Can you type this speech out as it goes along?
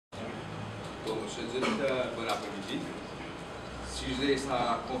Bon, je dis bon après-midi. Si j'ai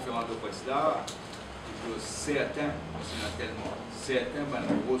sa conférence de presse là, il y a certains, tellement, certains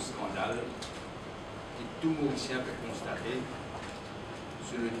gros scandales que tout Mauricien peut constater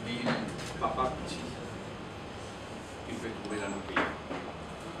sur le deal papa petit qu'il peut trouver dans nos pays.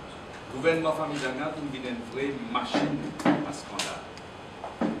 Le gouvernement familial est une vraie machine à scandale.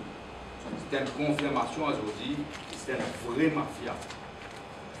 C'est une confirmation aujourd'hui que c'est une vraie mafia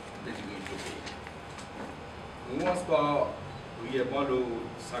de l'immobilier. Nous commençons par brièvement le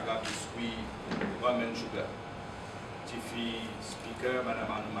saga biscuit Ramen Sugar. Tifi speaker,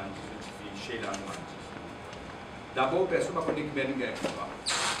 Madame Anoumandi, Tifi Sheila Anoumandi. D'abord, personne ne connaît qui vient de ça.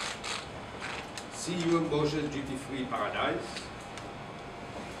 Si vous avez Duty Free Paradise,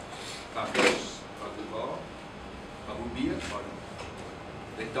 Carlos, Carlos, Caroubir,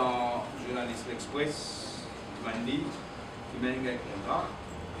 étant journaliste L'Express, Mandi, qui mène un contrat,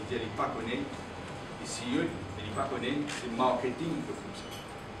 il dit pas connaît, ici, il ne pas connaît, c'est marketing de comme ça.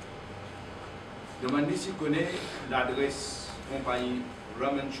 Demandez s'il connaît l'adresse compagnie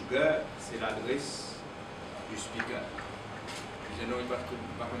Ramen Sugar, c'est l'adresse du speaker. Je n'ai pas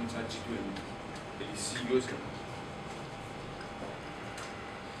connu ça du tout. Et ici,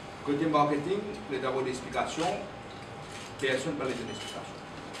 côté marketing, il y a d'abord des explications, personne ne parle d'explications.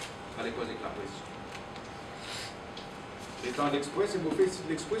 À l'école de la presse. Les temps d'Express, c'est mauvais si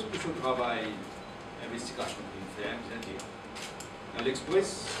l'Express pour son travail d'investigation qu'il fait, dans l'Express,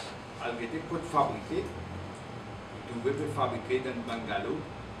 elle était pour fabriquer, il devait fabriquer dans un bungalow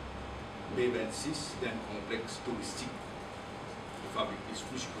B26 dans un complexe touristique pour fabriquer ce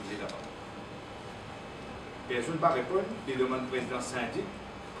que je posais là-bas. Personne ne va répondre, il demande au président syndic.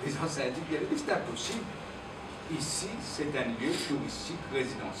 Le président syndic, il a dit c'est impossible. Ici, c'est un lieu touristique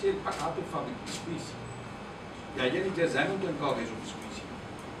résidentiel, pas capable de fabriquer des biscuits ici. D'ailleurs, il y a des amis qui ont encore raison de biscuits ici.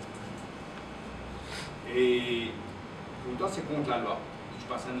 Et pourtant, c'est contre la loi. Je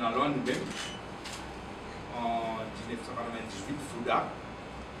passe dans la loi nous-mêmes, en 1998, Fouda,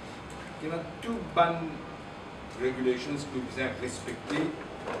 qui a toutes bonnes regulations que nous devons respecter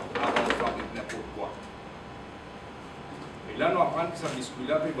avant de fabriquer n'importe quoi. Et là, nous apprenons que ce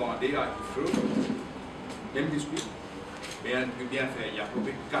biscuit-là peut vendre à du feu. Même biscuit, mais on peut bien faire. Il y a à peu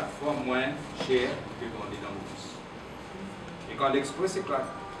près 4 fois moins cher que vendre dans l'office. Et quand l'Express éclate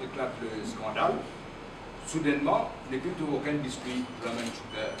le scandale, soudainement, il n'y a plus aucun biscuit Ramen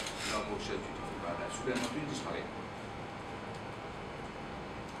Sugar dans le marché du Tifo. Soudainement, tout disparaît.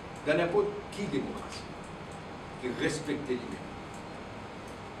 Dans n'importe qui démocratie, qui respecte lui-même,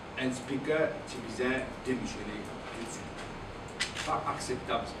 un speaker qui vient démissionner tout de suite. Pas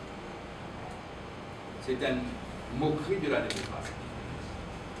acceptable. C'est une moquerie de la démocratie.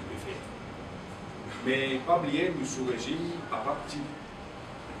 Mais pas oublier, nous sous régime papa petit.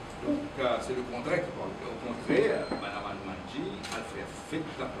 Donc c'est le contraire qui parle. Au contraire, Mme Anoumandi a fait fête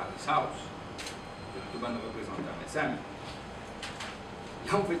dans Paris House. Tout le monde représente un médecin.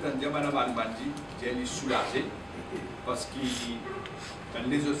 Là, on peut dire que Mme Anoumandi est soulagée parce que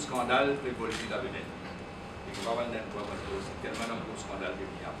les autres scandales peuvent voler la vedette. Et qu'on va vendre un point parce que c'est tellement un gros scandale de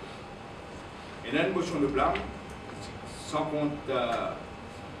milliards. Et dans une motion de blâme, sans compte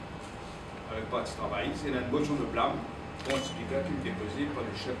avec le Parti travailliste, c'est une motion de blâme contre le speaker qui est déposée par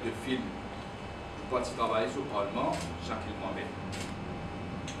le chef de file du Parti travailliste au Parlement, Jacques Mohamed.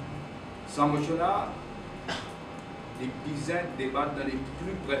 Sans motion-là, les bisins débattent dans les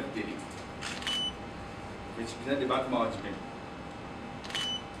plus brefs délais. Les bisins débattent mardi même.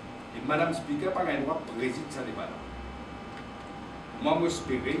 Et Madame Speaker, par un droit, préside ce débat-là. Moi,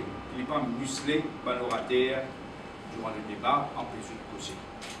 j'espérais qu'il n'est pas musclé par l'orateur durant le débat, empêché de causer.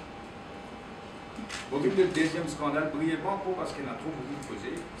 Au vu du deuxième scandale, brièvement, parce qu'il y en a trop beaucoup de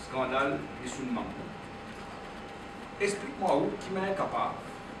causé, scandale Bissoun Mango. Explique-moi où qui m'est incapable.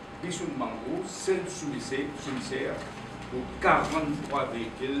 Bissoun Mango, seul soumissaire pour 43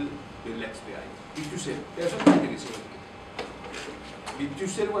 véhicules de l'expérience. Et tu sais, personne n'est intéressé au véhicule. Mais tu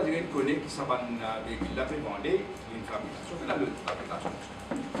sais, le connaît qui s'en va dans un véhicule, l'a fait vendre, une fabrication. C'est la fabrication.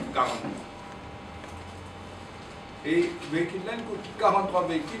 40 000. Et le véhicule là, il coûte 43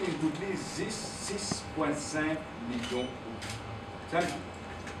 véhicules, il coûte 6,5 millions d'euros.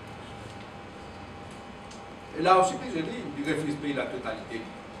 Et là aussi, je dis, il refuse de payer la totalité.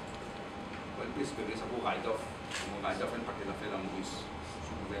 On peut espérer ça pour write-off. Mon write-off, un paquet d'affaires dans Maurice,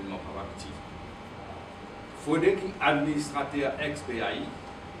 sous le gouvernement par petit. Il faudrait qu'un administrateur ex-PAI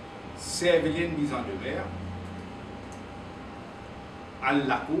serve une mise en demeure à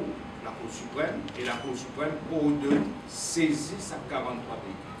la Cour suprême, et la Cour suprême ordonne saisir sa 43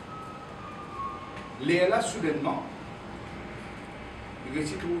 véhicules. Les là, soudainement, il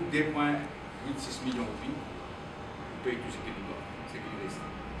retrouve des points 8-6 millions de roupies, il paye tout ce qu'il doit, ce qu'il reste.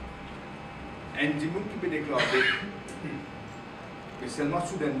 Un monde qui peut déclarer que seulement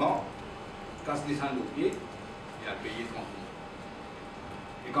soudainement, quand se descend au pied, il a payé 30 000.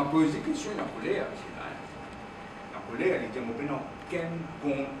 Et quand on pose des questions, il y a colère, la colère, elle dit, mon père, non, aucun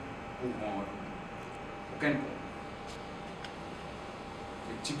compte pour rendre. Aucun compte.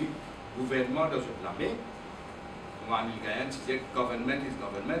 C'est typique. Gouvernement dans cette l'armée, comme en Ilgaïen, disait government is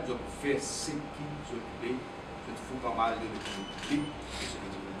government, je peux faire ce qui s'occupe, je te fous pas mal de l'économie publique, et ce que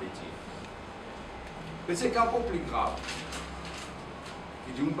tu veux dire. Mais c'est encore plus grave.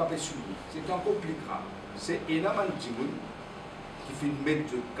 Je dis, on ne peut pas souligner. C'est encore plus grave. C'est énormément de gens qui fait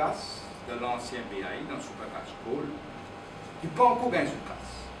mettre de casse dans l'ancien BAI, dans le super cash call, qui ne peut encore gagner une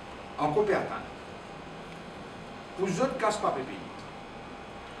casse. Encore plus attendre. Pour les autres casse pas payer.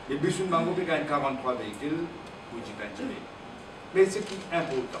 Les besoins de Mango peuvent gagner 43 véhicules pour J20. Mais ce qui est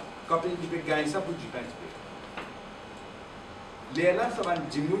important, quand ils peuvent gagner ça pour J20. Les là, ça va être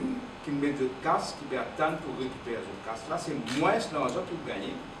des gens qui mettent de casse, qui peuvent attendre pour récupérer cette casse. Là, c'est moins l'argent qu'ils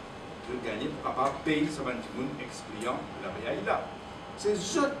gagnent. De gagner pour capable payer ça va être des gens ex-clients de la BAI là. C'est eux qui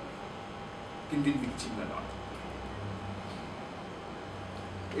sont victimes maintenant.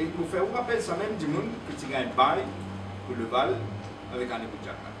 Et pour faire un rappel, ça même des gens qui gagnent bail pour le Val avec un écoute de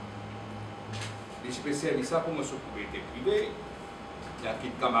Jackman. Les spécialistes, ça comme sur propriété privée, il y a qui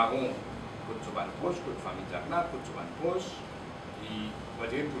Camaron, côté de proche, côté de famille de Jackman, côté de proche, et on va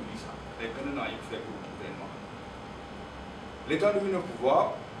dire pour lui ça. Et quand on a fait pour le gouvernement. L'État devenu au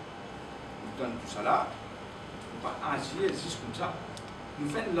pouvoir, nous donne tout ça là, on va agir juste comme ça. Nous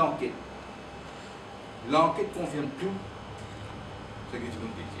faisons l'enquête. L'enquête confirme tout ce que tu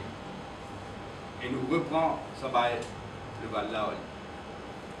nous dis. Et nous reprenons, ça va être le Val-là.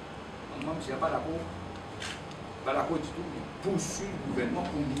 Moi, je ne suis pas d'accord. Pas d'accord du tout. Il poursuit le gouvernement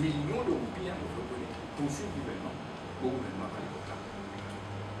pour millions de roupies. Il poursuit le gouvernement. Au gouvernement à l'époque.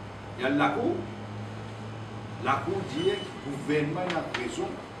 Il y a la Cour. La Cour dit que le gouvernement a raison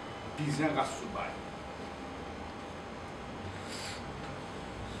qu'ils ont race sous bail.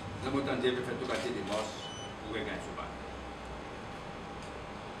 Nous avons entendu faire tout quartier des mosses pour gagner sous bail.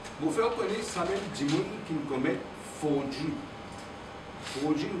 Pour faire connaître ça même des gens qui nous commettent forgerie.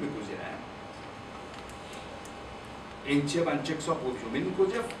 Forgerie, nous ne causons rien. Et nous avons un check sans provision. Mais nous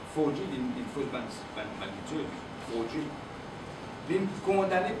causons forgerie, une fausse magnitude. Forgerie. Nous sommes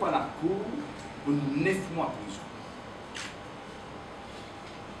condamnés par la Cour pour 9 mois de prison.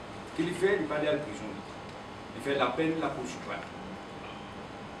 Ce qu'il fait, il ne pas aller à la prison. Il fait l'appel de la Cour suprême.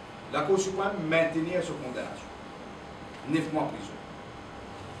 La Cour suprême maintenir sa condamnation. 9 mois de prison.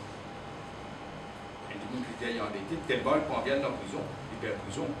 Et du coup, il y a endetté, tellement il prend bien dans la prison, il perd la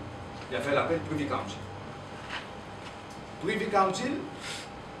prison. Il a fait l'appel Privy Council. Privy Council,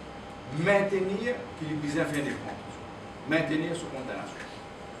 maintenir qu'il est besoin de faire des comptes. Maintenir sa condamnation.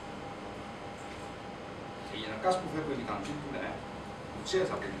 Et il y a un cas pour faire Privy Council pour l'air. Vous savez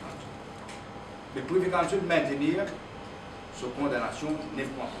ça, Privy Council. Le Privy Council maintenir sa condamnation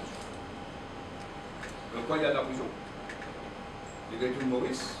 9 mois de prison. Donc, quoi il y a de la prison? Les Retour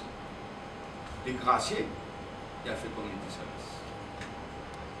Maurice, les graciers, il a fait community service.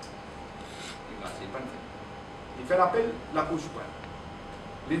 Les graciers, pas de fait. Il fait l'appel la Cour suprême.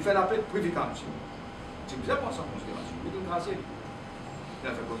 Il fait l'appel Privy Council. C'est bizarre pour ça, considération. Mais les graciers, il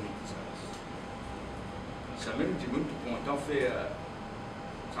a fait community service. Ça même dit que tout content faire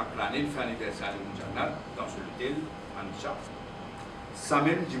chaque année, il fait anniversaire de Mounjana dans ce hôtel, en Nicha. Ça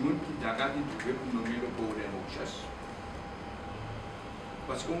même dit que Daga est trouvé pour nommer le coordinateur de chasse.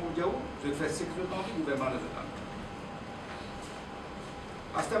 Parce qu'on vous dit, je fais sécurité du gouvernement de ce temps.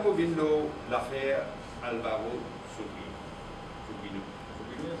 À ce moment-là, l'affaire Alvaro Sobrino.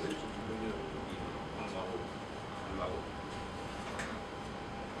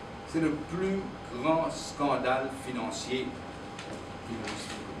 C'est le plus grand scandale financier qui nous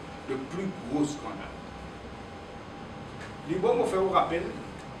existe. Le plus gros scandale. Les bons m'ont fait un rappel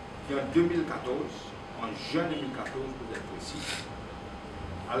qu'en 2014, en juin 2014 pour être précis,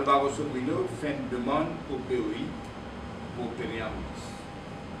 Alvaro Sobrino fait une demande au BOI pour opérer en Maurice.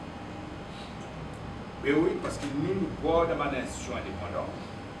 BOI, parce que nous croyons dans une institution indépendante,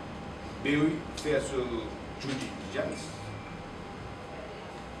 BOI fait ce due diligence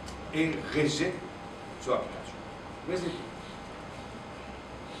et rejette son application. Rejette.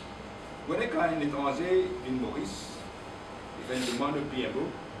 Vous voyez, quand un étranger vient de Maurice, il fait une demande au PMO,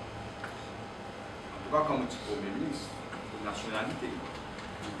 en tout cas comme un petit premier ministre, de nationalité,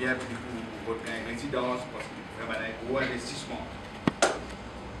 ou bien pour votre résidence, parce qu'il fait un gros investissement.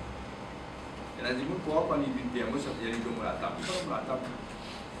 Il a dit, pourquoi quand il vient de PMO, ça veut dire qu'il donne la table. Il donne la table.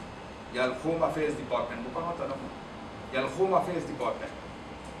 il y a le Home Affairs Department, vous ne pouvez pas il y a le Home Affairs Department.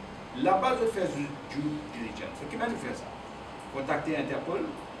 Là-bas, je fais du due diligence. C'est qui m'a fait ça? Contacter Interpol,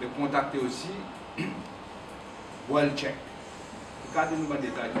 mais contacter aussi World Check. Regardez-nous les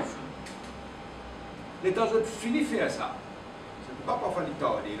détails dessus. L'État a fini de faire ça. Ce n'est pas parfois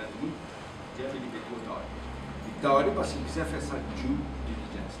l'État, il a dit, il a fait des l'État parce qu'il sait faire ça due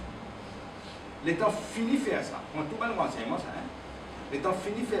diligence. L'État finit de faire ça. On tout le renseignement, ça. Hein? L'État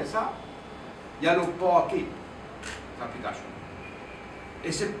finit de faire ça, il y a le parquet d'application.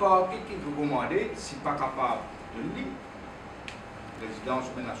 Et c'est le parquet qui vous demande si pas capable de le lire, résidence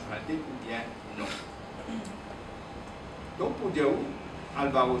ou nationalité ou bien non. Donc pour dire où,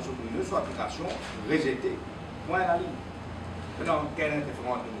 Alvaro sur une sur application, rejeté, point à la ligne. Maintenant, quelle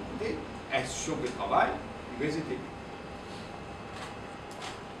interférence de mon côté, institution de travail, rejeté.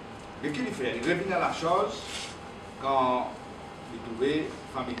 Mais qu'il fait? Il revient à la chose quand il trouvait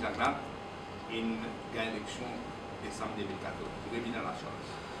famille Dagna une élection décembre 2014. Il revient à la chose.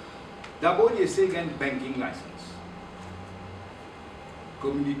 D'abord, il essaie une banking license.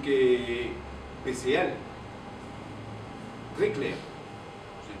 Communiqué PCL, très clair.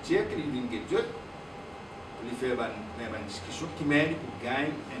 Je tiens qu'il y ait une étude pour faire une discussion qui mène pour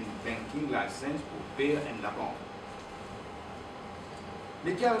gagner une banking license pour payer la banque.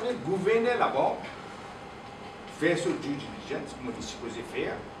 Mais qui avait gouverné la banque, faire ce due diligence, comme on est supposé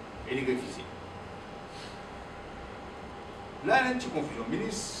faire, et les refuser. Là, il y a une petite confusion. Le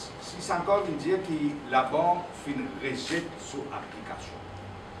ministre, si c'est encore une dire que la banque fait une rejette sur application.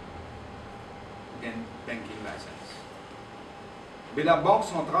 Une banking license. Mais la banque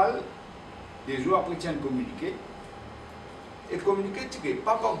centrale, des jours après, tient de communiquer. Et communiquer, c'est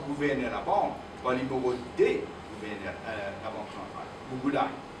pas pour gouverner la banque, par le numéro D, gouverner la banque centrale. RAMGOOLAM,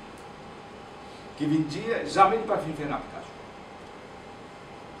 qui vient dire jamais ne pas faire une application.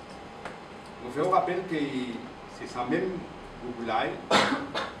 Je vous rappelle que c'est ça même RAMGOOLAM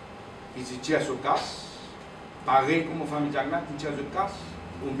qui se tire sur casse, pareil comme famille Diagna qui tire sur casse,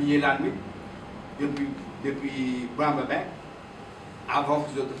 au milieu de la nuit, depuis Bramber Bank, avant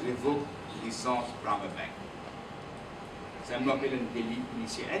que les autres révoquent la licence Bramber Bank. Ça me rappelle un délit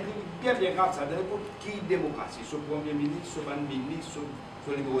initial. Un délit bien grave, ça donne pour qui démocratie, sur le Premier ministre, sur le ministre, sur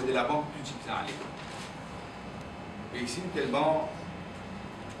le niveau de la banque, tout ce qui s'en allait. Et ici, tellement,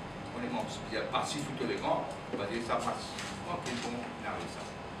 on est mort, il y a passif ou tolérant, on va dire ça passe. Ok, bon, on arrive ça.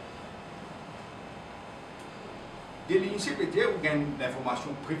 Délit initial peut dire qu'il y a une information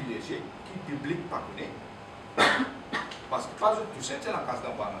privilégiée qui le public ne connaît. Parce que pas tout ça, c'est la case d'un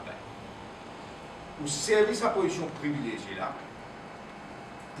Bramber Bank. Ou servir sa position privilégiée là,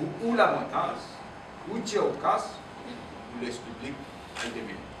 pour ou l'avantage, ou tirer au casse, ou laisse public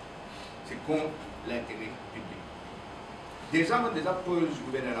intervenir. C'est contre l'intérêt public. Déjà, on a posé au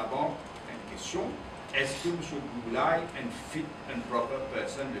gouverneur de la banque une question, est-ce que M. RAMGOOLAM est un fit and proper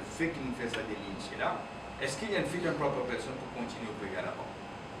person, le fait qu'il nous fait ça délit là, est-ce qu'il y a un fit and proper person pour continuer à payer à la banque?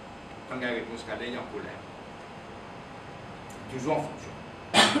 Quand il y a une réponse qu'elle il y a un problème. Toujours en fonction.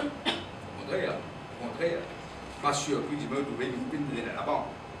 Au contraire, pas surpris, je me trouvais une peine à la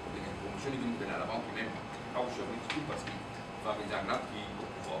banque. Il y a une promotion qui à la banque même. Pas surpris du tout parce qu'il va avec un qui est au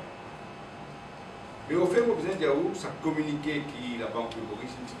pouvoir. Mais au fait, vous besoin de dire où ça communiqué qui la banque de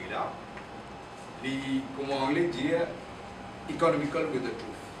Boris est là. Comme en anglais dire, economical with the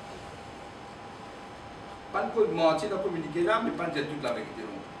truth. Pas de mentir dans le communiqué là, mais pas de dire toute la vérité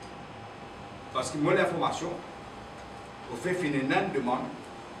non. Parce que mon information, au fait, fait une demande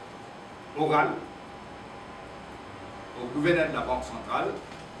orale au gouverneur de la Banque centrale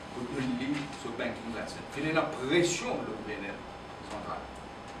pour une ligne sur banking license. Il y a une pression le gouverneur central,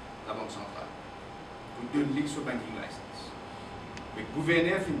 la Banque centrale, pour une ligne sur banking license. Mais le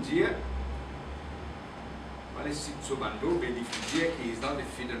gouverneur finit dire, voilà, si tu as mais il finit dire qu'il est dans le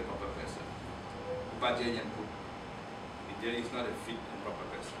fit and proper person. Il ne pas dire qu'il y a un coup. Il dit qu'il est dans le fit and proper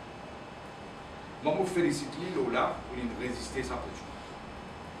person. Moi, je félicite lui là pour résister à sa pression.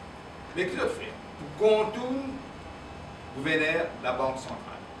 Mais qu'est-ce qu'il fait? Pour contourner gouverneur de la Banque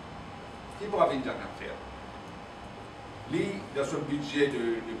centrale. Qui pourra venir faire? Lui, dans son budget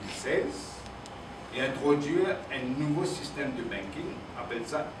de 2016, il introduire un nouveau système de banking, appelle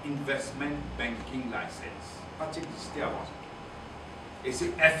ça Investment Banking License. Pas existé avant ça. Et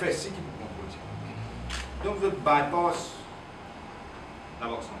c'est FSI qui peut contrôler. Donc, vous bypass la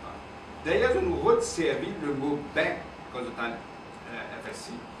Banque centrale. D'ailleurs, je nous resservi le mot bank quand vous êtes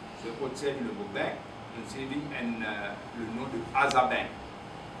FSI. Je resservi le mot bank. Nous avons le nom de Azabank.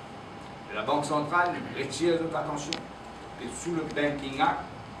 La Banque centrale retire notre attention que sous le Banking Act,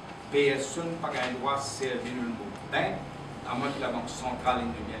 personne n'a pas le droit de servir le mot bank à moins que la Banque centrale ait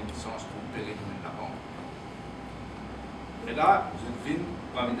une licence pour opérer de la banque. Et là, je viens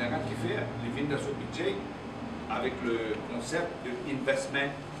qui fait, je viens dans ce budget avec le concept de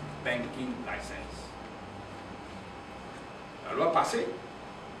Investment Banking License. La loi passée,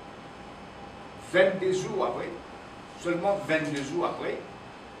 22 jours après, seulement 22 jours après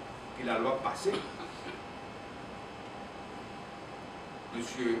que la loi passée, M.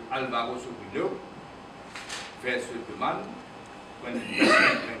 Alvaro Sobrino fait cette demande pour une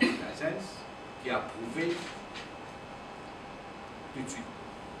Investment Banking License qui est approuvée tout de suite.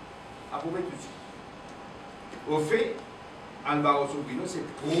 Approuvé tout de suite. Au fait, Alvaro Sobrino, c'est le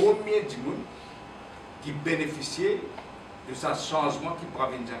premier du monde qui bénéficiait de ce changement qui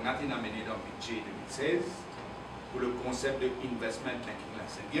Pravinjangat a amené dans le budget 2016 pour le concept de Investment Banking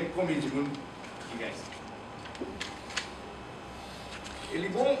License. Il y a le premier du monde qui gagne ça. Et les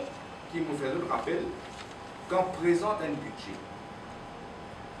bons qui me fait le rappel, quand on présente un budget,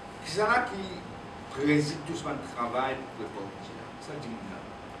 c'est là qui préside tout ce travail pour le budget. Ça dit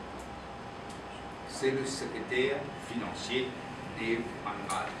c'est le secrétaire financier des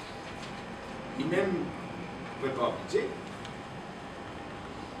Mangal. Lui-même prépare le budget.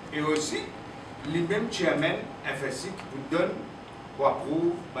 Et aussi, lui-même chairman FSI qui vous donne pour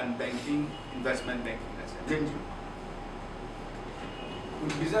approuver banking, investment banking. Même dit.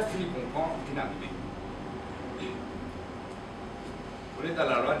 Vous déjà fini de comprendre ce qui est arrivé. Vous êtes dans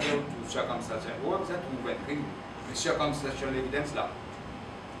la loi de circumstantial. Vous avez trouvé un crime de circumstantial evidence là.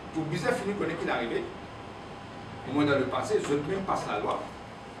 Pour bien finir de connaître ce qui est arrivé, au moins dans le passé, vous avez même passé la loi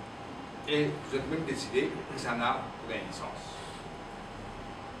et vous avez même décidé que ça n'a pour une licence.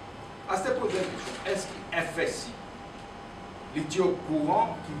 À cette posée la question, est-ce que FSI est au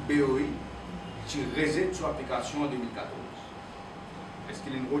courant que BOI reset sur l'application en 2014? Est-ce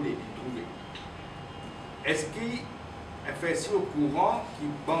qu'il y a une rôle de trouver? Est-ce que FSI est au courant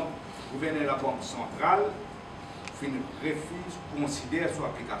que le gouverneur de la Banque centrale refuse de considérer son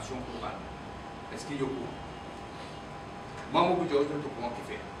application globale? Est-ce qu'il est au courant? Moi, je suis au courant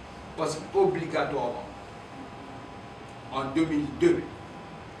qu'il fait. Parce qu'obligatoirement, en 2002,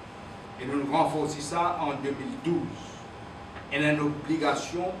 et nous renforçons ça en 2012, il y a une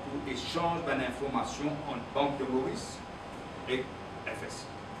obligation pour échange d'informations entre Banque de Maurice et FSI.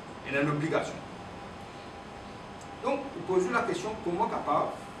 Il y a une obligation. Donc, vous posez la question, comment capable,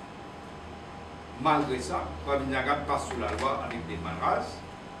 malgré ça, Pravinyagat passe sous la loi avec des malras,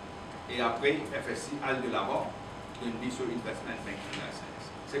 et après, FSI aille de l'avant, une mise sur Investment Banking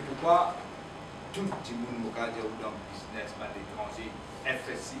License. C'est pourquoi tout le monde dans le business, à l'étranger,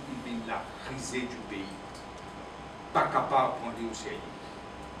 FSI, il vient la risée du pays. Pas capable de prendre au sérieux.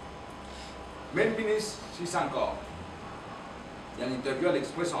 Même le ministre, si c'est encore, il y a une interview à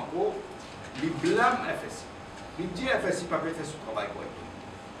l'Express en cours, il blâme FSI. Il dit FSI pas fait ce travail correctement.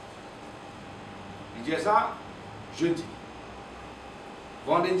 Il dit ça jeudi.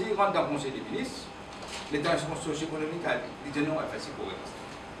 Vendredi, il rentre dans le conseil des ministres, l'État socio-économique a dit, il dit non, FSI pour rester.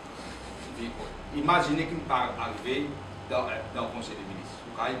 Imaginez qu'il ne peut pas arriver dans le conseil des ministres.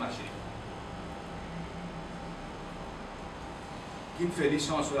 Vous pouvez imaginer. Qu'il fait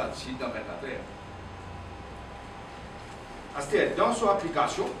licence sur la site dans 24 heures. C'est-à-dire, dans son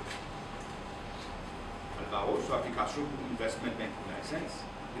application, Alvaro, son application pour Investment Banking License,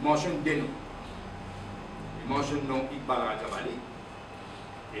 il mentionne des noms. Il mentionne le nom Iqbal Rajabali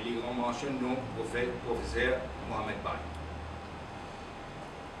et il mentionne le nom professeur Mohamed Baye.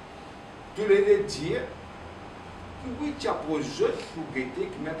 Tous les deux dire que oui, tu as projet pour guetter,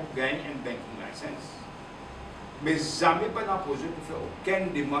 pour gagner un banking license. Mais jamais pas dans projet pour faire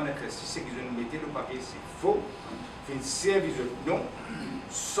aucune demande d'exercice, c'est qu'ils ont mis le papier, c'est faux. Fait une service de non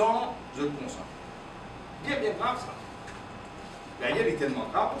sans de consent. Bien grave ça. D'ailleurs, il est tellement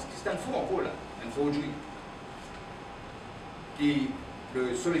grave parce que c'est un faux encore là, un faux aujourd'hui. Qui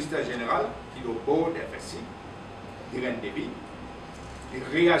le solliciteur général, qui est au board FSI, il rend des vies, il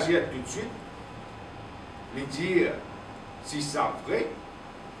réagit tout de suite, il dit si c'est vrai,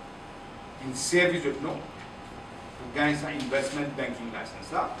 une service de non pour gagner un investment banking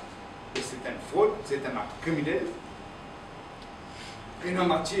license là, et c'est une fraude, c'est un acte criminel. Et en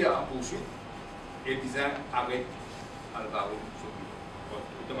matière à poursuite, et bien arrête Alvaro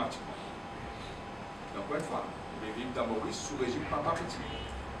automatiquement. Donc, encore une fois, le vivre dans Maurice sous régime papa petit.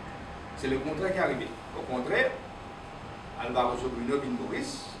 C'est le contraire qui est arrivé. Au contraire, Alvaro Sobrino vient de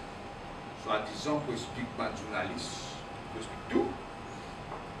Maurice, soi-disant pour expliquer aux journalistes, pour expliquer tout.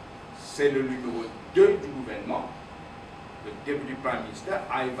 C'est le numéro 2 du gouvernement, le député Prime Minister,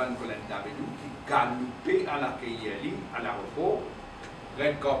 Ivan Colentavedou, qui galopait à l'accueillir à l'aéroport,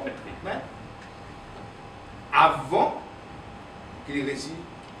 Red Carpet Treatment, avant qu'il réussit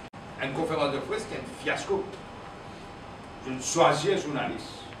à une conférence de presse qui est un fiasco. Je choisis un journaliste.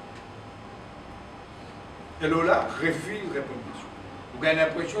 Et là, refuse de répondre aux questions. Vous avez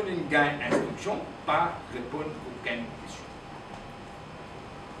l'impression d'une gagne instruction, pas répondre aux aucune question.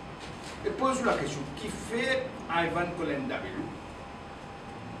 Et pose la question, qui fait Ivan Colendabelou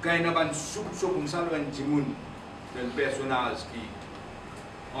quand il y a un soupçon comme ça, un personnage qui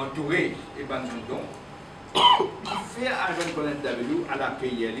entouré et ban son don, qui fait Ivan Colendabelou à la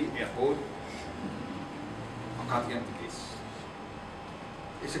PIL Airport en 4e vitesse.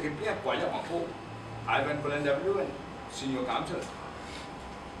 Et ce qui est plus incroyable encore, Ivan Colendabelou signe comme ça.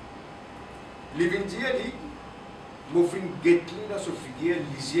 Les Vindiens dit, je fais une guette dans ce figure,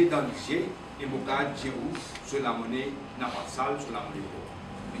 lisier dans lisier, et je garde Jéhu sur la monnaie, dans la salle, sur la monnaie.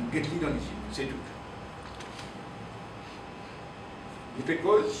 Une guette dans lisier, c'est tout. Il fait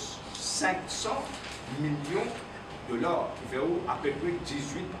cause 500 millions de dollars, qui fait à peu près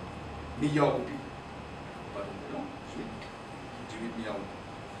 18 milliards de roupies. Pas de non, 18 milliards de roupies.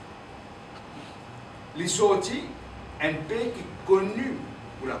 Les sorties, un pays qui est connu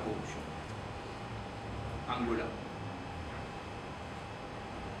pour la corruption. Angola.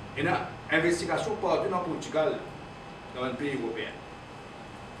 Et là, investigation partout dans le Portugal, dans un pays européen.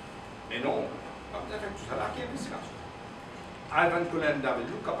 Mais non, pas peut-être tout ça là qui est investigation. Ivan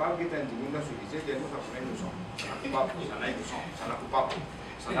Colendabelou capable d'être un dimanche dans ce lycée, il y a une autre leçon. Ça n'a pas, ça n'a une leçon, ça n'a pas,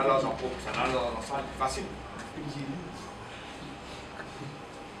 ça n'a l'argent propre, ça n'a l'argent sale, facile.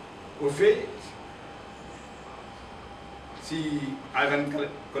 Au fait, si Ivan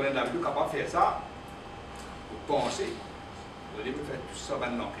Colendabelou est capable de faire ça, vous pensez, vous allez faire tout ça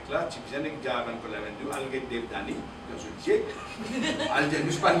maintenant. Là, tu viens de dire Ivan Colendabelou, elle est dévdani dans ce lycée, elle dit,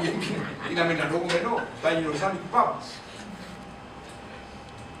 nous pas il n'a même pas de non, pas innocent, il est coupable.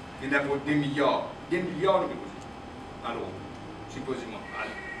 Il y a pour 2 milliards de déposés. Alors, supposément,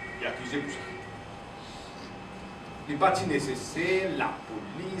 il est accusé pour ça. Il n'est pas nécessaire, la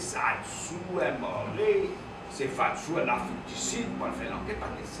police a dessous, un moré, c'est fatsou, un Afrique du Sud, pour faire l'enquête, pas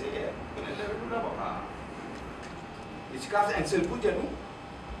nécessaire. Et c'est quand un seul coup de nous.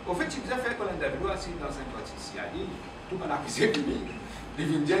 Au fait, si vous avez fait qu'on a interviewé assis dans un toit ici, tout le monde a accusé fini. Les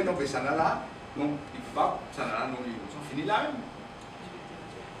Indiens n'ont pas ça là, non, ils ne peuvent pas, ça là, non, ils sont finis là même.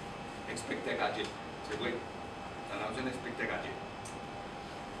 Expecté gadget, c'est vrai. Ça n'a pas expecté gadget.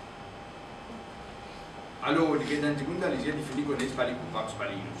 Alors, les gens qui ont les yeux, ils finissent connaissent pas les coupables, pas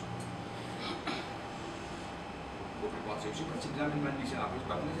les innocents. Vous pouvez penser aussi, parce que vous avez une maldition, après, c'est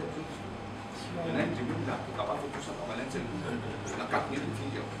pas comme ça. Il y en a qui sont capables de faire tout ça, pas mal, c'est la 4 000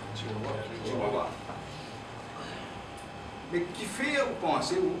 filles. Tu vas voir. Mais qui fait, vous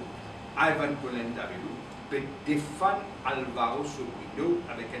pensez, Ivan Colendabelou peut défendre Alvaro Sobrino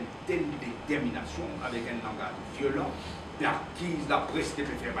avec une telle détermination, avec un langage violent, d'acquise la presse de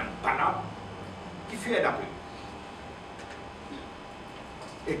faire une palabre, qui fait d'après.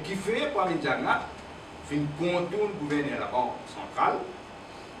 Et qui fait, pour Aminjana, fait une contourne gouverner la Banque centrale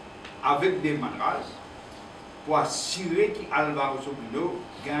avec des mandages pour assurer qu'Alvaro Sobrino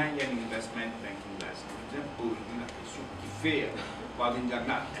gagne un investment banking license. Je vais poser la question qui fait.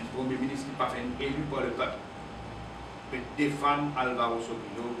 Un premier ministre qui n'est pas fait élu par le peuple peut défendre Alvaro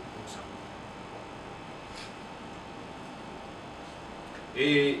Sobrino pour ça.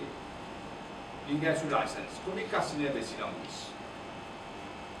 Et il y a sur la licence. Combien de cas il investit dans le bourse?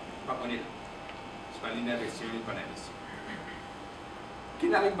 Pas qu'on est là. Ce n'est pas l'investir, il n'est pas investi. Qui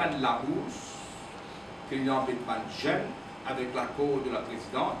n'arrive pas de la bourse, qu'il n'empêche pas de jeunes avec l'accord de la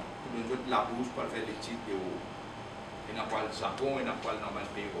présidente pour nous autres la bourse pour faire des titres de haut. Il n'a pas le Japon, il n'a pas le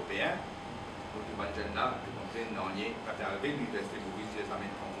pays européen. Donc, les jeunes là, qui ont fait non, il quand tu es arrivé, l'université de Bourges, ils les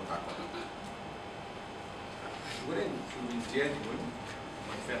amènent en contact. Vous voyez, sur une tienne,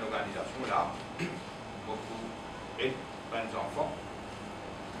 on fait une organisation là, pour aider les enfants,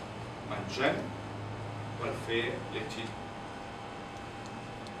 les jeunes, pour faire les titres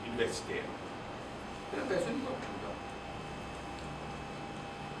universitaires. Et la personne ne va pas tout le temps.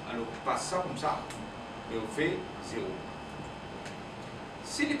 Alors, on passe ça comme ça. Et on fait 0.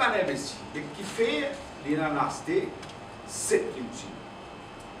 S'il n'est pas investi, et qui fait, il a acheté 7 limousines.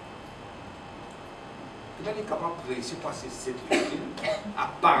 Il est capable de réussir à passer 7 limousines.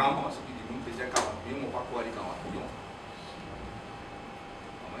 Apparemment, ce qui dit, nous faisons 40 millions, on ne va pas pouvoir aller 40 millions.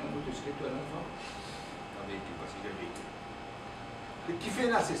 On va y aller jusqu'à toi, l'enfant. Avec qui, parce qu'il est véhicule. Et qui fait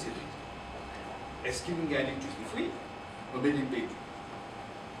là, c'est 7 limousines. Est-ce qu'il nous gagne du fruit? On va les payer.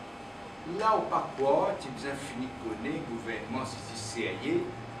 Là où pas quoi, tu as besoin de finir de connaître le gouvernement, si c'est sérieux,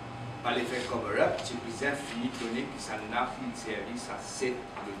 pas les faire cover-up, tu as besoin de finir de connaître que ça n'a pas de service à 7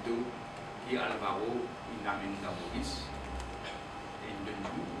 le dos qui Alvaro, il amène dans Maurice.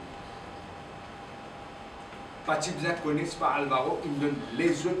 pas de besoin de connaître par Alvaro, il me donne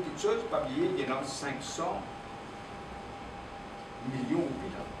les autres petites choses, pas oublier, il y en a 500 millions de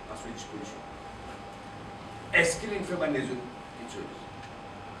roupies là, à sa disposition. Est-ce qu'il fait mal les autres petites choses?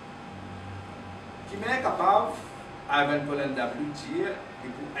 Qui m'est capable, avec le NAVINCHANDRA, de dire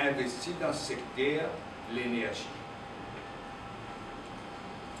qu'il faut investir dans le secteur de l'énergie.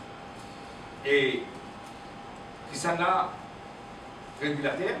 Et qui s'en a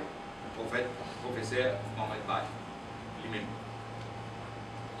régulateur, le professeur Mohamed Baye, lui-même.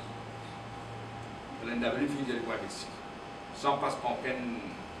 Le NAVINCHANDRA finit de investir, sans passer par aucune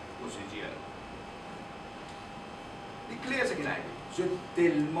procédure. C'est clair ce qu'il a dit. Je suis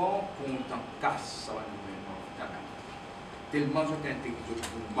tellement content casse ça va nous tellement je suis intégré au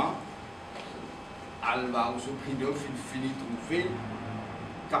mouvement. Alvaro Sobrino fini de trouver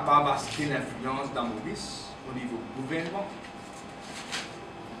capable d'acheter l'influence dans Maurice au niveau gouvernement,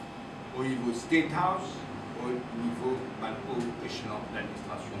 au niveau State House, au niveau de l'échelon de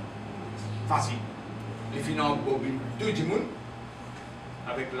l'administration. Facile. Les finances bobines tout le monde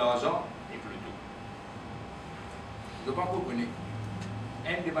avec l'argent et plus tout. Je ne sais pas vous connaître.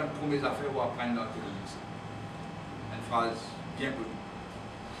 Une des premières affaires où apprendre dans la télévision. Une phrase bien connue.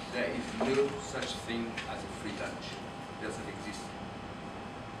 There is no such thing as a free lunch. It doesn't exist.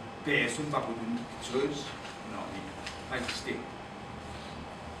 Personne ne va vous donner quelque chose. Non, il n'a pas existé.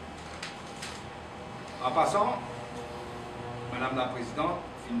 En passant, Madame la Présidente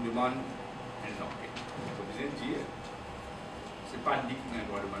me demande une enquête. Je peux vous dire, ce n'est pas dit qu'il y a un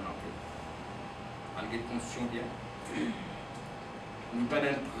droit de demander une enquête. Malgré la Constitution bien. Nous avons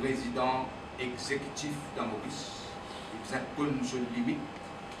un président exécutif dans Maurice. Il y a une seule limite.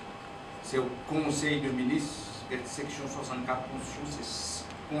 C'est au Conseil de ministres, section 64 Constitution, c'est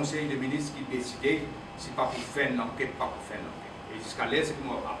le Conseil de ministres qui décide si pas pour faire une enquête, pas pour faire une enquête. Et jusqu'à là, c'est que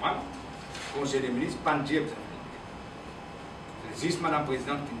moi apprendre. Le Conseil des ministres, pas de dire que c'est une enquête. C'est juste Madame la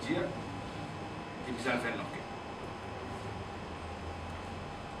Présidente qui dit qu'il besoin de faire une enquête.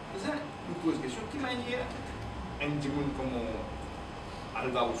 Ça nous pose la question, qui manière un monde comme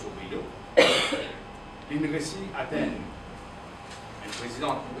Alvaro Sobrino, il réussit à atteindre un président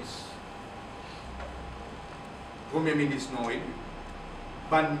de Maurice, Premier ministre non élu,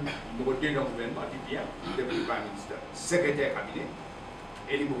 ban numéro 2 dans le gouvernement, qui vient, le Premier ministre, secrétaire cabinet,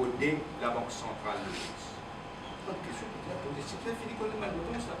 et numéro 2 de la Banque centrale de Maurice. Votre question est la posée, c'est très fini qu'on est mal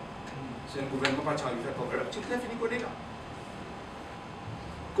de ça. C'est un gouvernement pas chargé de faire comme ça, c'est très fini qu'on est là.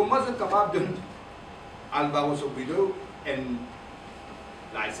 Comment vous êtes capable de Alvaro Sobrino une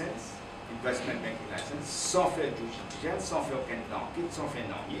license, investment banking license, sans faire due diligence, sans faire aucune enquête, sans faire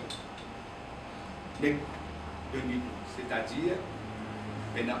rien. Mais c'est-à-dire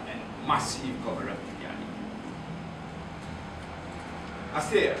maintenant un massive cover-up qui vient.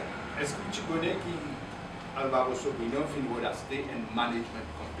 Aster, est-ce que tu connais qui Alvaro Sobrino finit d'acheter un management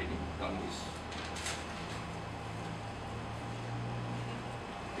company dans le Maurice?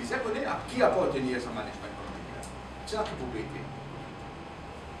 Et ça connaît à qui appartenait ce management company? C'est ça qui propriété.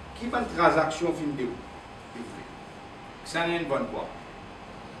 Qui va une transaction fin de vous? Ça n'est une bonne voie.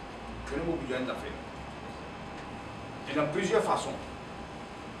 Je n'ai pas besoin d'affaires. Il y a plusieurs façons.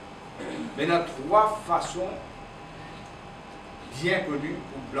 Mais il y a 3 façons bien connues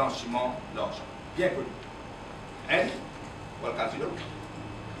pour le blanchiment de l'argent. Bien connues. Un, pour le casino.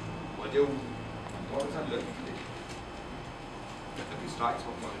 On va dire où? On va dire ça de l'autre. Le strike, c'est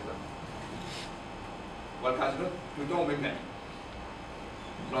pas ça. Pour le casino, tout le temps au même même.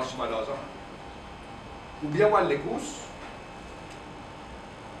 Blanchiment d'argent. Ou bien voir les courses.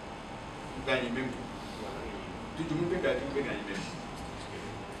 Vous gagnez même. Tout le monde peut gagner même.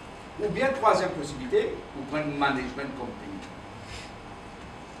 Ou bien, troisième possibilité, vous prenez un management company.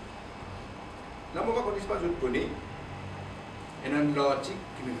 Là, on va qu'on dise pas, je le connais. Il y a un article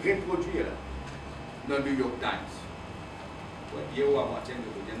qui me reproduit là, dans le New York Times. Hier ou avant-hier, il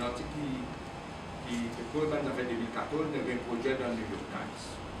y a un article qui dans l'année 2014, il reproduit dans le New York Times.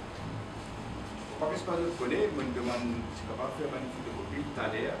 Je ne sais pas si je le connais, mais je me demande si je suis capable de faire une photocopie tout à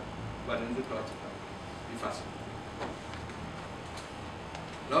l'heure, dans un autre article. C'est facile.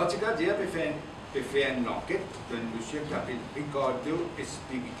 L'article dit qu'il fait une enquête d'un monsieur qui s'appelle Ricardo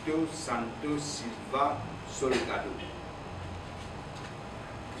Espirito Santo Silva Solgado.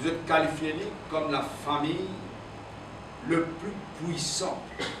 Vous êtes qualifié comme la famille le plus puissante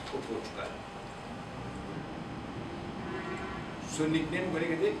au Portugal. Son nickname, vous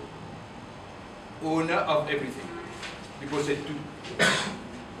connaissez? Owner of everything. Il possède tout.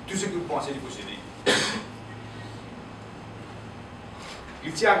 Tout ce que vous pensez de posséder.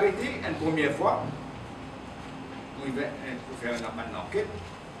 Il s'est arrêté une première fois pour faire une enquête.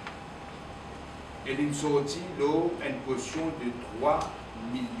 elle est sortie une caution de 3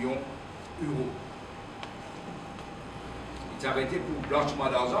 millions d'euros. Il s'est arrêté pour blanchiment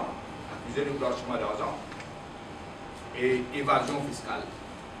d'argent, accusé de blanchiment d'argent et évasion fiscale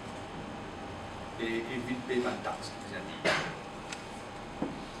et évite paiement de taxes.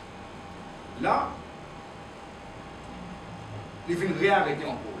 Là, il vient réarrêter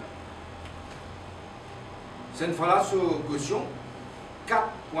en cours. Cette fois-là, sur caution, 4,1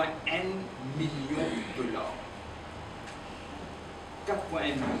 millions de dollars. 4,1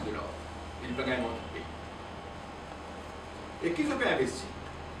 millions de dollars. Il peut gagner notre pays. Et qui se peut investir?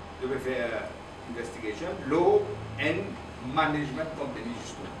 Je vais faire investigation. Law and Management Company,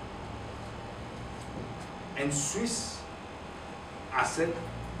 justement. Un Swiss Asset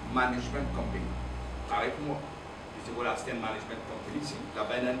Management Company. Avec moi. C'est pour la Asset Management Company ici. La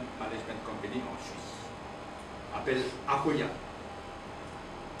Asset Management Company en Suisse. Appelle Akoya.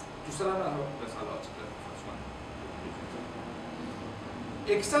 Tout ça là dans l'article.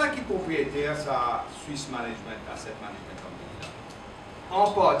 Et que ça là qui est propriétaire, ça Swiss Management, Asset Management Company là.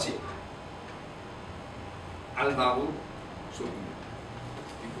 En partie, Alvaro Sobino.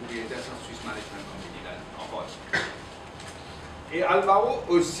 Qui est propriétaire de la Swiss Management Company là, en partie. Et Alvaro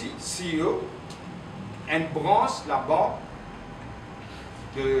aussi, CEO, une branche, la banque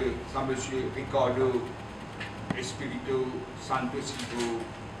de monsieur Ricardo Espirito Santosito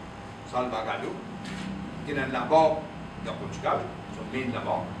Salvagado, qui est dans la banque de Portugal, son main de la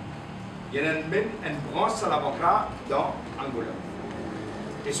banque. Il y a même une branche de la banque là dans Angola.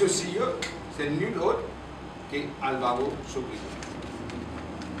 Et ce CEO, c'est nul autre que Alvaro Sobino.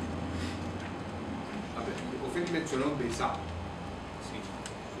 Au fait, il met son nom de ça.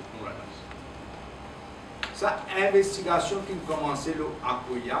 Sa investigation qui a commencé à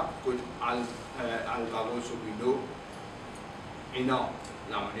Koya contre Alvaro Sobino, et non,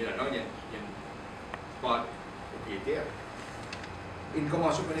 la monnaie là-dedans, il y a pas de propriétaire. Une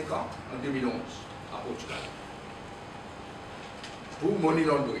convention connaît quand? En 2011, à Portugal. Pour money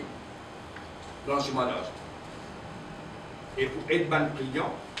laundering, blanchiment d'argent. Et pour aider les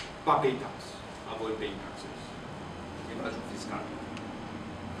clients, pas payer taxes, avoid paying taxes, évasion fiscale.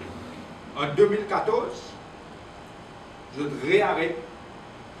 En 2014, je réarrête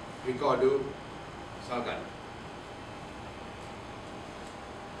Ricardo Salgado,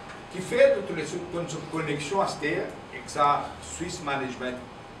 qui fait toutes les connexions à cette terre et que ça Swiss Management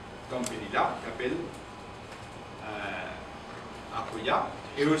Company là, qui appelle Akoya,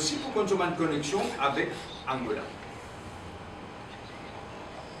 et aussi pour consommer une connexion avec Angola.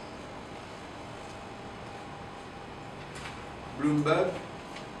 Bloomberg,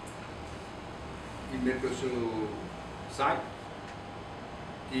 il met que sur site,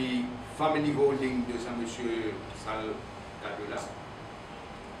 et Family Holding de M. Salgado là,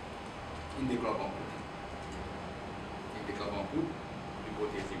 il déclare en cours. Il déclare en cours du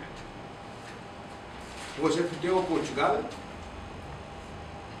côté féminin. Prosécuteur au Portugal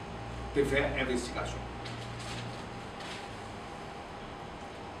peut faire investigation.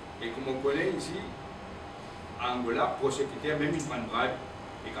 Et comme on connaît ici, à Angola, prosécuteur, même une bonne bribe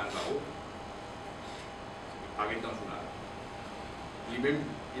et Alvaro, arrête dans le journal. Lui-même,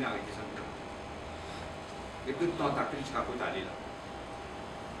 il a arrêté ça. Et tout tentacule jusqu'à côté d'aller là.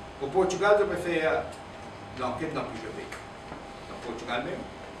 Au Portugal, je peux faire l'enquête dans plusieurs pays. Dans le Portugal même,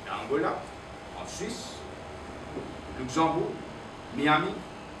 en Angola, en Suisse, Luxembourg, Miami,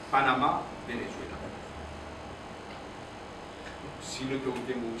 Panama, Venezuela. Si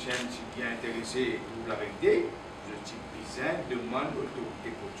l'autorité mauricienne est bien intéressée pour la vérité, je dis bizarre, demande à l'autorité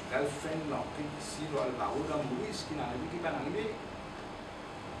portugal de faire l'enquête ici, dans Alvaro, dans Maurice, qui n'a rien qui va arriver.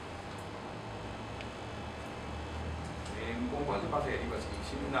 Et je ne comprends pas faire parce que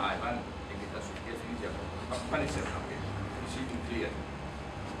si nous n'avons pas d'invitation, il y a pas nécessaire. Ici, tout clair.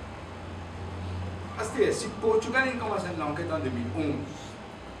 Parce que si le Portugal a commencé l'enquête en 2011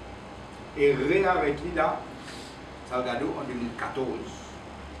 et réarrêté là, Salgado en 2014,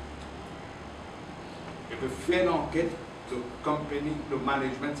 et peut faire l'enquête de company, le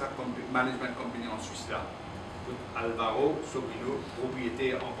management company en Suisse là, pour Alvaro Sobino,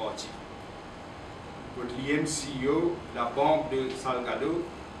 propriétaire en partie. Pour l'IMCO, la banque de Salgado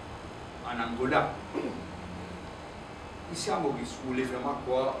en Angola. Ici à Maurice, vous voulez vraiment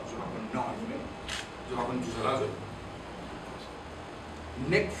quoi? Je raconte non, je raconte tout ça là.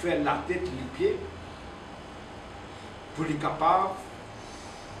 N'est que faire la tête, les pieds, pour les capables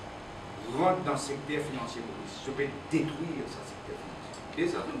rentre dans le secteur financier Maurice. Je peux détruire ce secteur financier.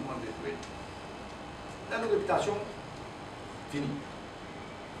 Déjà, tout le monde détruit. Dans nos réputations, fini.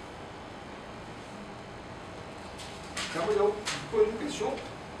 Ça veut dire, je pose une question,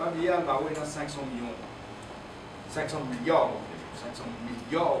 Pas bien, bah oui, dans 500 millions. 500 milliards, 500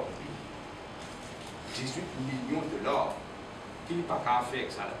 milliards, 18 millions de dollars. Qui n'est pas qu'à faire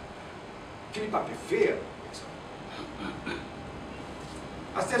avec ça là? Qui n'est pas pu faire avec ça?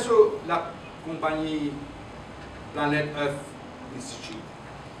 C'est sur la compagnie Planet Earth Institute.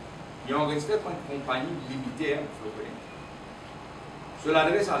 Il y a enregistré pour une compagnie limitée, il faut le connaître. Sur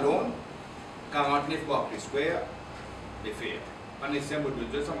l'adresse à Londres, 49 bois plus square, les faire. Pas nécessairement de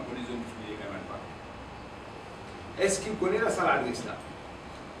 200, mais les zones utilisées quand même pas. Est-ce qu'il connaît la salle adresse là?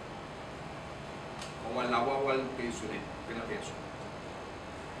 On va l'avoir, on va le pensionner, la personne.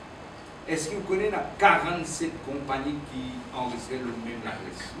 Est-ce qu'il connaît la 47 compagnies qui enregistrent le même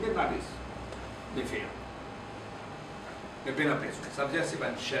adresse? Même adresse. Les faire. Mais pas la personne. Ça veut dire que c'est pas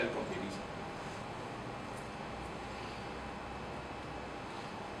une shell compagnie.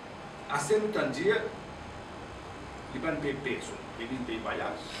 Assez nous t'en dire, il n'y a pas de paye personne. Il y a une paye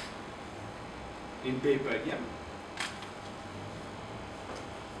voyage. Il y a une paye per diem.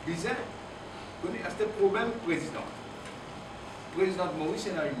 Bizarre. C'est un problème président. Le président de Maurice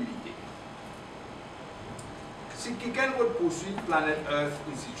est dans l'humilité. Si quelqu'un veut poursuivre Planet Earth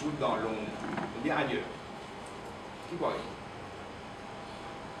Institute dans Londres, ou bien ailleurs, qui va y?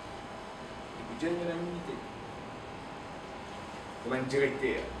 Le budget est dans l'humilité. Comme un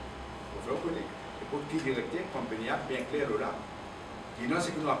directeur. Vous reconnaissez. Et pour qui directeur, compagnie bien clair là, il y a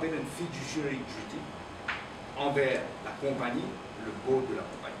ce que nous appelons une fiduciary duty envers la compagnie, le board de la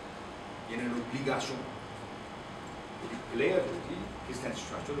compagnie. Il y a une obligation. Il est clair de dire que c'est une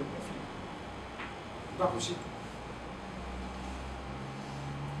situation de conflit. Ce n'est pas possible.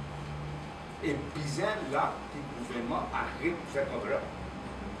 Et bizarre là, que le gouvernement arrête de faire comme ça.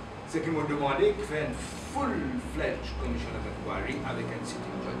 C'est qu'ils m'ont demandé de faire une full-fledged commission of inquiry avec un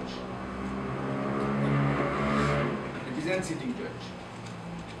sitting judge. Il besoin un sitting judge.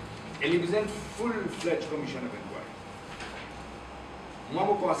 Et il besoin une full-fledged commission of inquiry. Moi,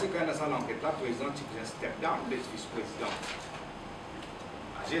 je pense que dans cette enquête-là, le président a step down, le vice-président.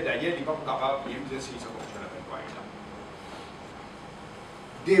 D'ailleurs, il n'est pas capable de faire cette commission of inquiry.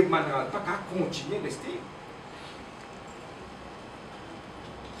 Dave Manuel pas qu'à continuer de rester.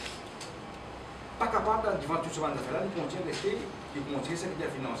 Pas capable, devant tout ce monde là, de continuer de rester, de continuer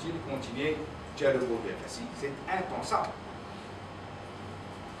secrétaire financier, de continuer chair de gouvernement. C'est impensable.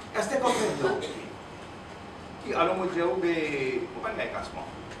 Est-ce que c'est comme ça? Alors, moi, je dis, on ne pas de mécanisme.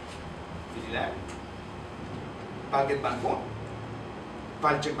 Je dis là, pas de banque compte,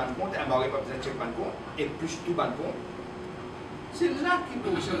 pas de chèque banque compte, un baril pas besoin de chèque banque compte, et plus tout banque compte. C'est là qu'il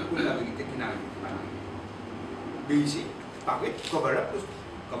positionne pour la vérité qui n'arrive pas. Mais ici, pareil, cover-up.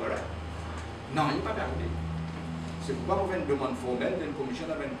 Non, il n'est pas arrivé. C'est pourquoi on fait une demande formelle d'une commission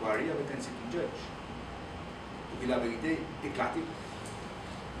of inquiry avec un sitting judge. Pour que la vérité éclate.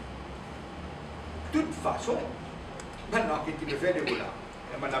 De toute façon, maintenant qu'il peut faire des là,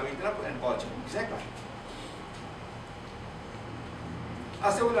 la vérité là pour un parti exact. À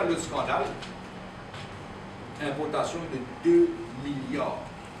ce moment-là, le scandale, importation de 2 milliards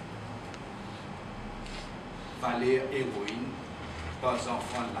valeur héroïne par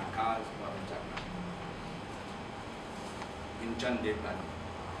enfants de la case par une chane de plan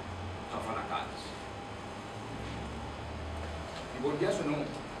enfants de la case. Il faut dire ce nom,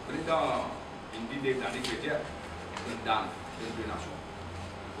 dans une idée d'année que j'ai une dame de nation.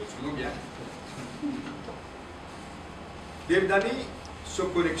 Continuons bien. Dave Dani, sa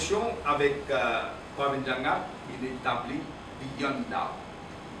connexion avec Pavinjanga, il est établi beyond doubt.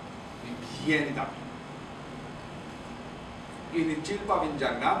 Il est bien établi. Inutile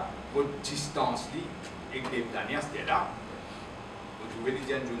Pavinjanga, votre distance avec Dave Dani à ce là. Vous trouvez des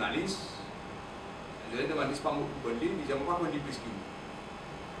jeunes journalistes, je leur demande pas mon bon livre, ils n'ont pas connu plus que vous.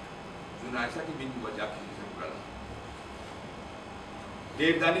 Journaliste qui vient nous dire que c'est là.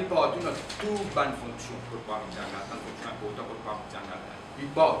 Dave Dani partout dans toute bonne fonction pour Pavinjanga, dans fonction importante pour Pavinjanga. Il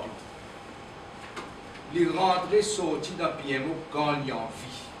partout. Il rentre sorti dans PMO quand il y a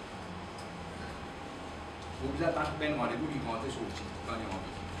envie. Vous avez un rendez-vous, il rentre sorti quand il y a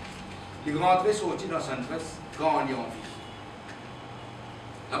envie. Il rentre sorti dans Centresse quand il y a envie.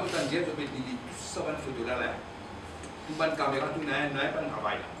 Là, vous avez dit, je vais dire, tout ça va une photo là, tout bonne caméra, tout n'a pas de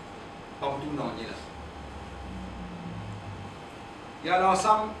travail là. Pas tout non, là. Il y a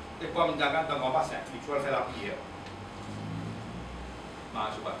l'ensemble, et pas une dagane dans le grand bassin, il faut faire la prière. Je ne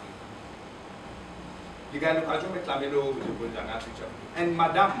sais pas. Il y a l'occasion de mettre la mélo de une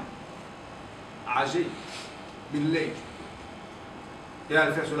madame âgée, middle-age, et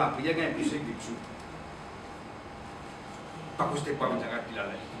elle fait sur la prière, il y a un peu de dessous. Pas que c'était pas une dagane qui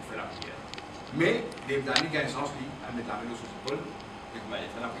fait la prière. Mais, les derniers gagnent sens, lui, à mettre la mélo sur l'épaule, et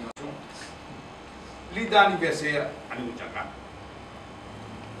fait l'appréhension. L'idée d'anniversaire à NAVINCHANDRA.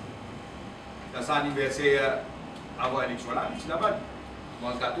 Dans son anniversaire avant l'élection là, je suis là-bas.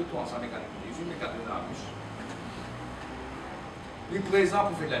 Moi, je garde tout ensemble avec les films, mais 4 ans en plus. Les présents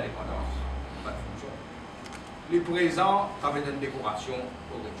pour faire de l'indépendance, pas de fonction. Les présents avec une décoration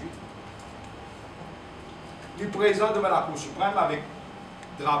au réduit. Les présents devant la Cour suprême avec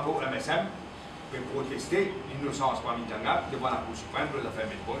drapeau MSM pour protester l'innocence par Mitanga devant la Cour suprême pour la faire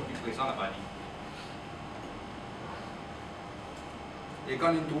mettre bon, puis présent la banni. Et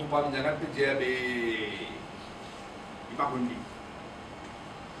quand il ne trouve pas Mitanga, il peut dire, mais il n'est pas connu.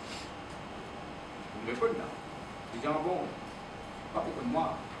 Vous me répondez là. Il dit, bon, pas pour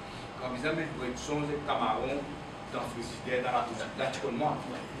moi. Quand vous avez une songe de Cameroun dans le frigidaire, dans la cuisine, là, tu connais moi.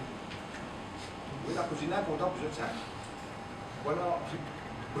 Oui, la cuisine est content pour ça. Voilà,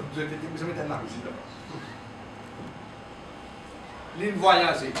 vous avez dans la cuisine là. L'île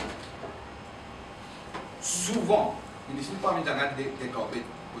voyager. Souvent, il ne pas mis à des corbettes,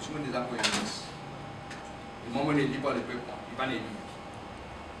 parce que des accompagnements. Le moment où il est libre, il ne peut pas, il n'est pas élu.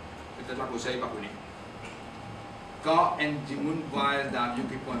 Peut-être la cause, il n'est pas connu. Quand un dimoun voyage dans l'avion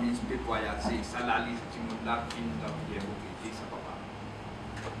qui peut voyager, ça la liste du monde là qui nous a bien recruté, ça ne va pas.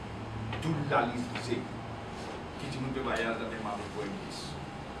 Toute la liste, c'est qui dit peut voyager dans le même avec le Premier ministre.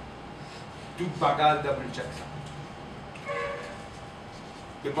 Tout bagage double check ça.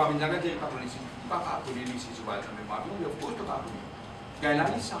 Le Premier ministre n'est pas connu ici. Il n'est pas connu ici sur le même avion, mais il faut que tu pas connu. Il y a la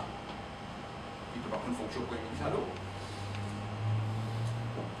liste ça. Il ne peut pas prendre fonction Premier ministre à l'eau.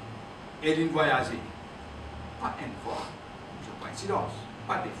 Et il voyager. Pas une fois, c'est coïncidence,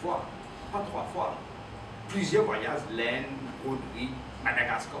 pas deux fois, pas 3 fois. Plusieurs voyages, l'Inde, Audrey,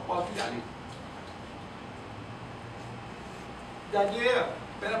 Madagascar, partout y aller. D'ailleurs,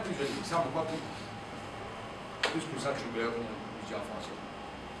 pendant plusieurs années, ça ne peut pas plus que ça, tu veux, je dis en français.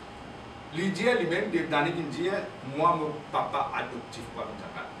 L'idée lui-même, dans l'année qui dit, moi, mon papa adoptif, pas comme ça.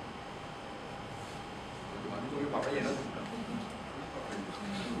 Je demande, mon papa, il y en a tout.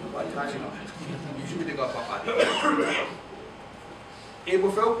 Et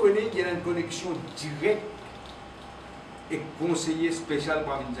vous faire connaître qu'il y a une connexion directe et conseiller spécial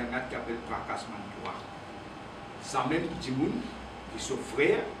par Mitanga qui appelle Fracassement de droit. Ça même petit monde qui sont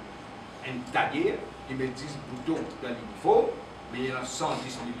frères, un tailleur, qui met 10 boutons dans l'info, mais il y a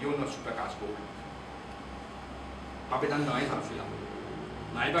 110 millions dans le super casco. Pas pétant dans rien, ça me fait là.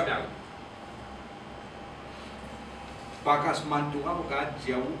 Non, il va bien. Fracassement de droit, vous regardez, il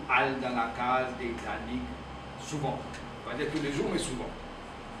y a où al dans la case des Britanniques, souvent. Pas dire tous les jours, mais souvent.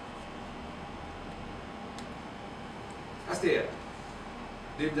 C'est-à-dire,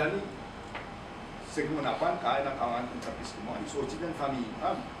 les Britanniques, c'est que mon apprend quand il y a 40 établissements, ils sont sortis d'une famille.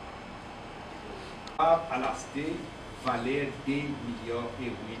 À l'acheter, valeur des milliards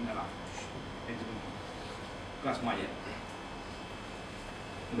d'héroïnes à la couche. Classe moyenne.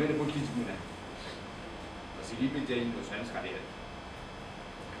 Vous voyez le petit monde. Parce qu'il y a une notion carrière.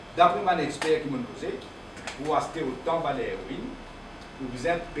 D'après mon expert qui m'a posé, pour acheter autant de l'héroïne, vous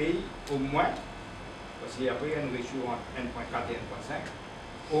avez payé au moins, parce qu'il y a après un ratio entre 1,4 et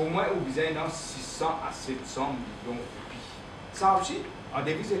 1,5, au moins vous avez 600 à 700 millions de roupies. Ça aussi, en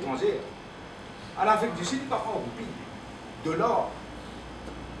devise étrangère. À l'Afrique du Sud, il n'y a pas de roupies. De l'or.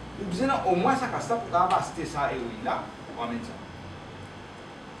 Vous avez au moins ça pour acheter ça héroïne-là, pour amener ça.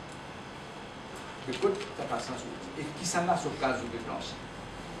 Le code ça passe sans souci. Et qui s'en a sur le cas de plancher.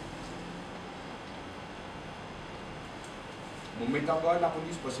 Je mets encore la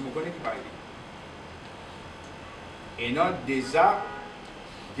police parce que je connais qui va arriver. Et non déjà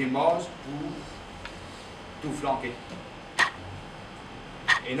des morts pour tout flanquer.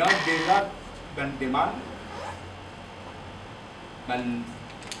 Et non déjà ben demande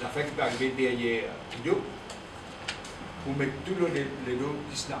la fait qui va arriver derrière Kido pour mettre tout le dos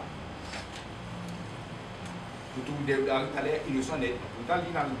qui se pour tout le temps, ils ne sont pas. Pourtant,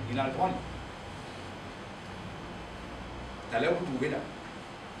 il a le droit. Tout à l'heure, vous trouvez là.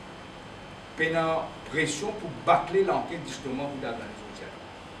 Une pression pour bâcler l'enquête justement pour la sociale.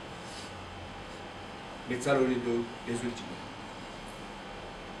 Mettre ça dans les ultimes.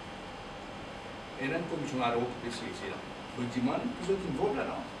 Et là, une commission à l'eau qui peut se là. Vous demandez, plus autres votent là,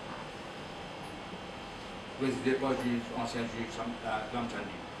 non? Présidé par l'ancien juge RAMGOOLAM.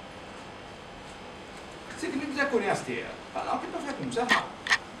 C'est que nous avons connu à cette terre. Alors, on peut pas faire comme ça.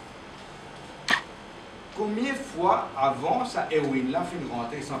 Combien de fois avant sa héroïne-là fait une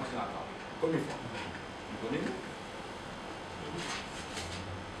rentrée sans créer un temps? Combien de fois? Vous connaissez?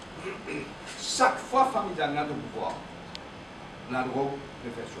 Chaque fois, famille d'Anna de pouvoir, la drogue ne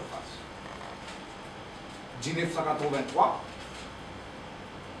fait surface. 1983,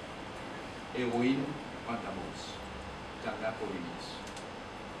 héroïne, Pantamos, Tanga Polinis.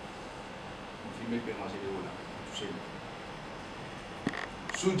 On filme le péranger de Roland, touché.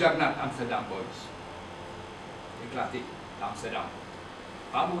 Sous Jagnat, Amsterdam Boys. Éclaté, Amsterdam.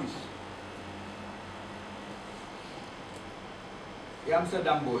 Pas Maurice. Et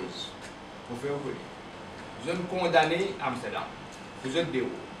Amsterdam Boys, pour faire voler. Vous êtes condamné à Amsterdam. Vous êtes des hauts.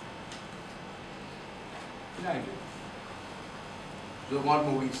 Finalement, je demande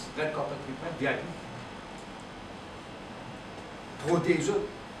Maurice, Red Carpet Treatment, VIP. Protégez.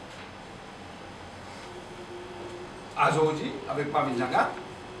 Aujourd'hui, avec Pavel Zagat,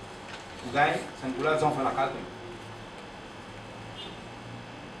 vous gagnez 5 dollars, ils ont fait la carte.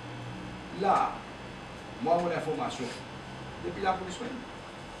 Là, moi, mon information, depuis la police,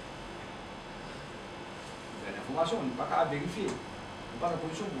 l'information, on n'est pas capable de vérifier. On n'est pas la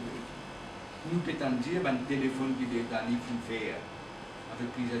position pour vérifier. Nous pouvons dire un téléphone qui est dans l'île faire avec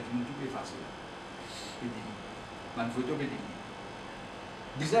plusieurs qui nous tout est facile. Une photo pédé.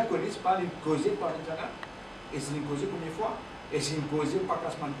 Déjà connaissent pas les causer par Internet. Et c'est une cause combien de fois? Et c'est une cause par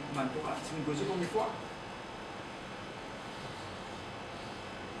classe mentorale. C'est une cause combien de fois?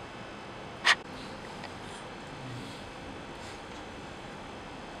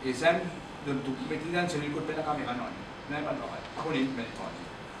 Et ça, de tout, mettez dans celui qui peut la caméra, non, pas de travail. On est une bonne étranger.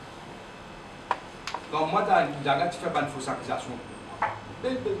 Donc, moi, dans tu fais pas une fausse accusation.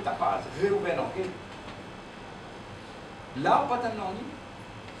 Belle tapage, réouvert l'enquête. Là, pas tant d'ennuis.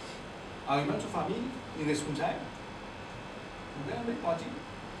 Arrivant sur famille, il est responsable. Vous voyez,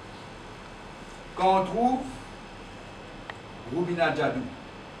 quand on trouve Roubina Djadou,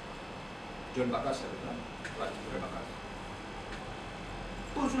 John Bacas, c'est là,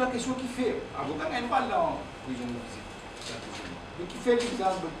 pose la question qui fait. Avocat n'a pas là en prison de visite. Mais qui fait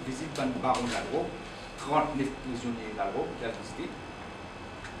l'exemple de visite dans le baron d'Alro, 39 prisonniers d'Alro qui a visité.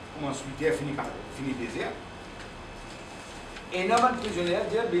 Ensuite, il a fini le désert. Et un autre prisonnier a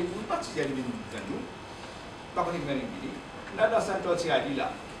dit, vous participez à l'île de nous. Par contre, il là, dans cette autre il a dit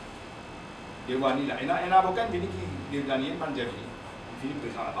là. Il y a un avocat qui dit qu'il est gagné, pas de il finit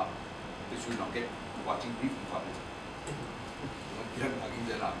présent là-bas. Il est sur l'enquête, pour voir qu'il livre, pour voir.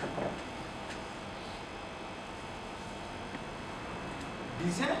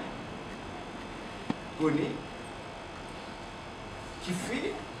 Bizarre, connaît, qui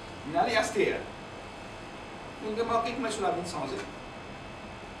fait une aléastère. On demande qu'il met sur la vie sans elle.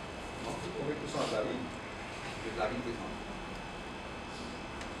 Donc, on met tout ça dans la vie, de la vie des gens.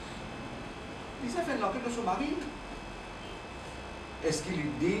 Bizarre fait l'enquête de son mari. Est-ce qu'il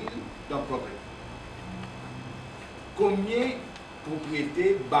est deal d'un problème? Combien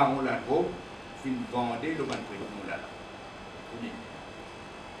propriété baron Lango fin vendre le ban prix là. Combien?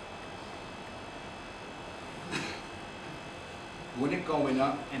 Vous êtes quand on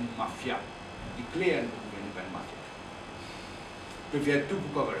a une mafia, il est clair que vous avez une mafia. Vous pouvez faire tout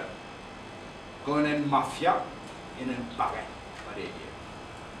pour couvrir. Quand on a une mafia, il y a un parrain, pas derrière.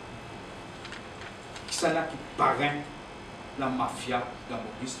 Qui sont là qui parrain la mafia dans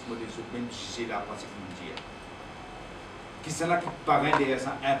Maurice pour les autres, c'est là parce que vous dire. Qui sont là qui parrain derrière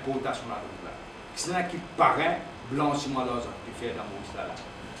ça, importation là, qui sont là qui parrain blanchiment d'argent qui fait dans Maurice là.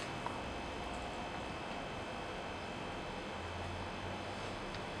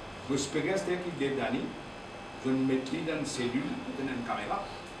 J'espère que c'est qu'il est d'année, je me mettrai dans une cellule, dans une caméra.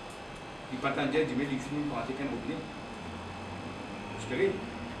 Il ne peut pas dire, il finit par attaquer un robinet. J'espère.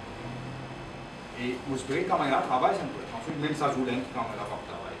 Et j'espère que la caméra travaille, en fait, même ça joue là, la caméra va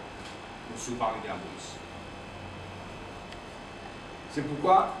travailler. Pour se parler de la Maurice. C'est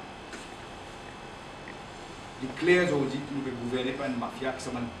pourquoi les clés aujourd'hui qui nous sont gouvernés par une mafia qui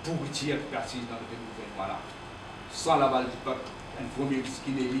s'appelle pourritière qui persiste dans le gouvernement là, sans la balle du peuple, un premier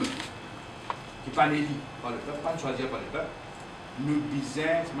qui n'est élu, qui n'est pas élu par le peuple, pas choisi par le peuple, nous disons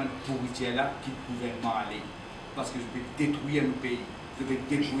cette pourritière là qui le gouvernement aller. Parce que je peux détruire nos pays, je peux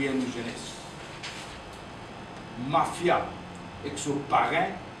détruire nos jeunesse. Mafia et son parrain,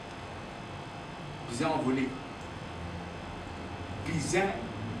 ils ont envolé. Bizarre,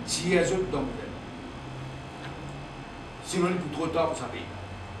 tiers autres dans le gouvernement. Sinon, il est trop tard pour sa pays.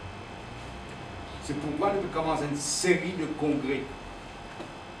 C'est pourquoi nous commençons une série de congrès.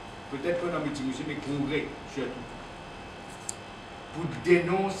 Peut-être pas dans le meeting, mais congrès, surtout. Pour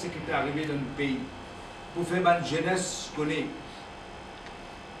dénoncer ce qui est arrivé dans le pays. Pour faire une jeunesse connaît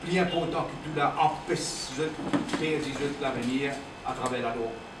plus important que tout là, empêche l'avenir à travers la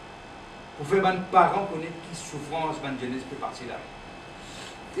loi. Pour faire des parents connaître qui souffrance de jeunesse peut passer là.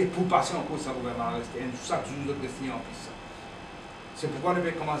 Et pour passer encore ça gouvernement rester chaque jour de rester en plus. C'est pourquoi nous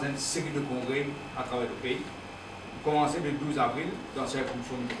avons commencé une série de congrès à travers le pays. Nous commençons le 12 avril dans la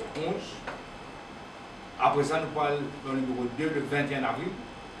circonscription numéro 11. Après ça, nous parlons dans le numéro 2 le 21 avril.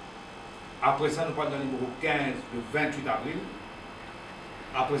 Après ça, nous parlons dans le numéro 15 le 28 avril.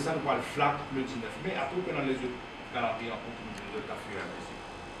 Après ça, nous parlons FLAC le 19 mai. Après, nous prenons les autres calendriers en compte de la fur et à mesure.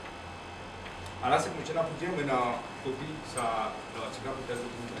 Alors, c'est que je pour dire, mais dans copie, ça, dans ce cas, peut-être que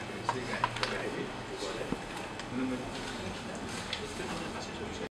vous vous intéressez, vous allez